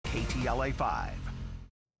KTLA 5.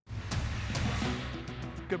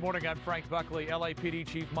 Good morning, I'm Frank Buckley. LAPD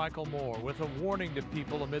Chief Michael Moore with a warning to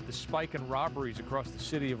people amid the spike in robberies across the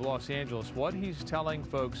city of Los Angeles. What he's telling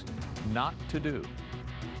folks not to do.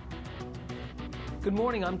 Good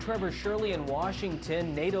morning, I'm Trevor Shirley in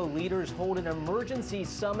Washington. NATO leaders hold an emergency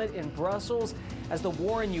summit in Brussels as the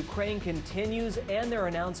war in Ukraine continues, and they're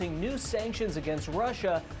announcing new sanctions against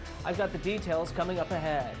Russia. I've got the details coming up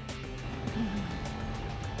ahead.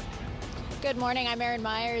 Good morning, I'm Erin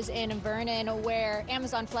Myers in Vernon, where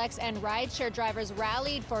Amazon Flex and rideshare drivers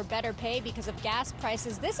rallied for better pay because of gas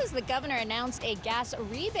prices. This is the governor announced a gas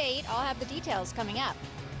rebate. I'll have the details coming up.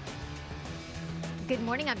 Good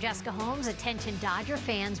morning, I'm Jessica Holmes. Attention Dodger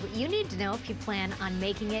fans, what you need to know if you plan on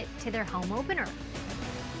making it to their home opener.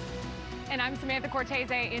 And I'm Samantha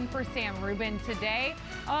Cortese in for Sam Rubin today.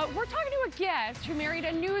 We're talking to a guest who married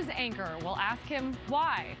a news anchor. We'll ask him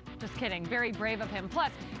why. Just kidding, very brave of him. Plus,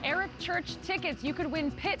 Eric Church tickets. You could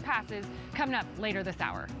win pit passes coming up later this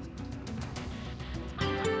hour.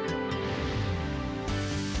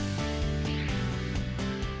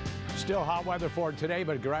 Still hot weather for today,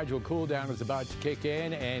 but a gradual cool down is about to kick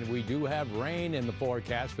in, and we do have rain in the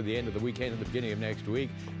forecast for the end of the weekend and the beginning of next week.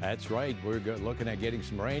 That's right, we're looking at getting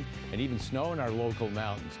some rain and even snow in our local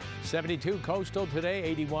mountains. 72 coastal today,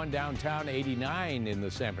 81 downtown, 89 in the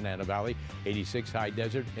San Fernando Valley, 86 high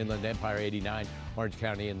desert, Inland Empire 89, Orange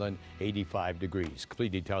County Inland 85 degrees.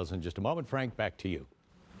 Complete details in just a moment. Frank, back to you.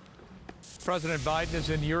 President Biden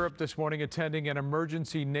is in Europe this morning attending an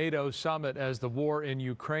emergency NATO summit as the war in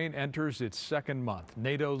Ukraine enters its second month.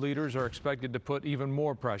 NATO leaders are expected to put even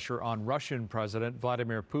more pressure on Russian President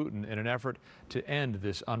Vladimir Putin in an effort to end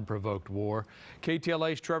this unprovoked war.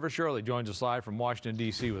 KTLA's Trevor Shirley joins us live from Washington,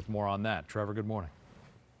 D.C. with more on that. Trevor, good morning.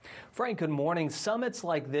 Frank, good morning. Summits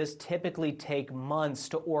like this typically take months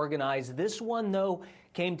to organize. This one, though,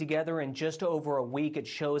 came together in just over a week. It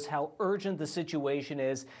shows how urgent the situation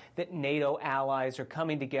is that NATO allies are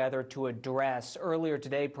coming together to address. Earlier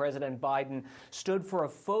today, President Biden stood for a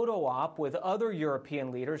photo op with other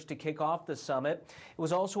European leaders to kick off the summit. It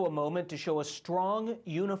was also a moment to show a strong,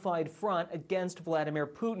 unified front against Vladimir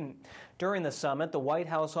Putin. During the summit, the White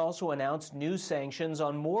House also announced new sanctions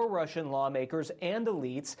on more Russian lawmakers and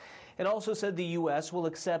elites. It also said the U.S. will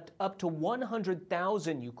accept up to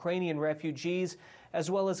 100,000 Ukrainian refugees, as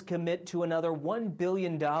well as commit to another $1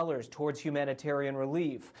 billion towards humanitarian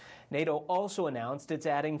relief. NATO also announced it's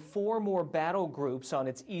adding 4 more battle groups on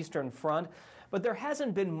its eastern front, but there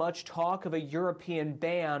hasn't been much talk of a European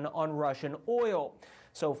ban on Russian oil.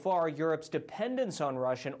 So far, Europe's dependence on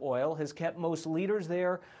Russian oil has kept most leaders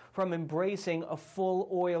there from embracing a full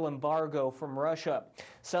oil embargo from Russia.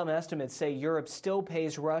 Some estimates say Europe still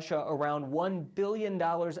pays Russia around $1 billion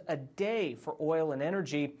a day for oil and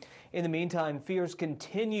energy. In the meantime, fears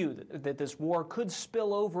continue that this war could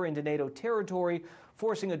spill over into NATO territory,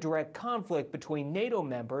 forcing a direct conflict between NATO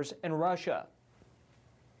members and Russia.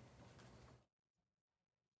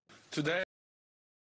 Today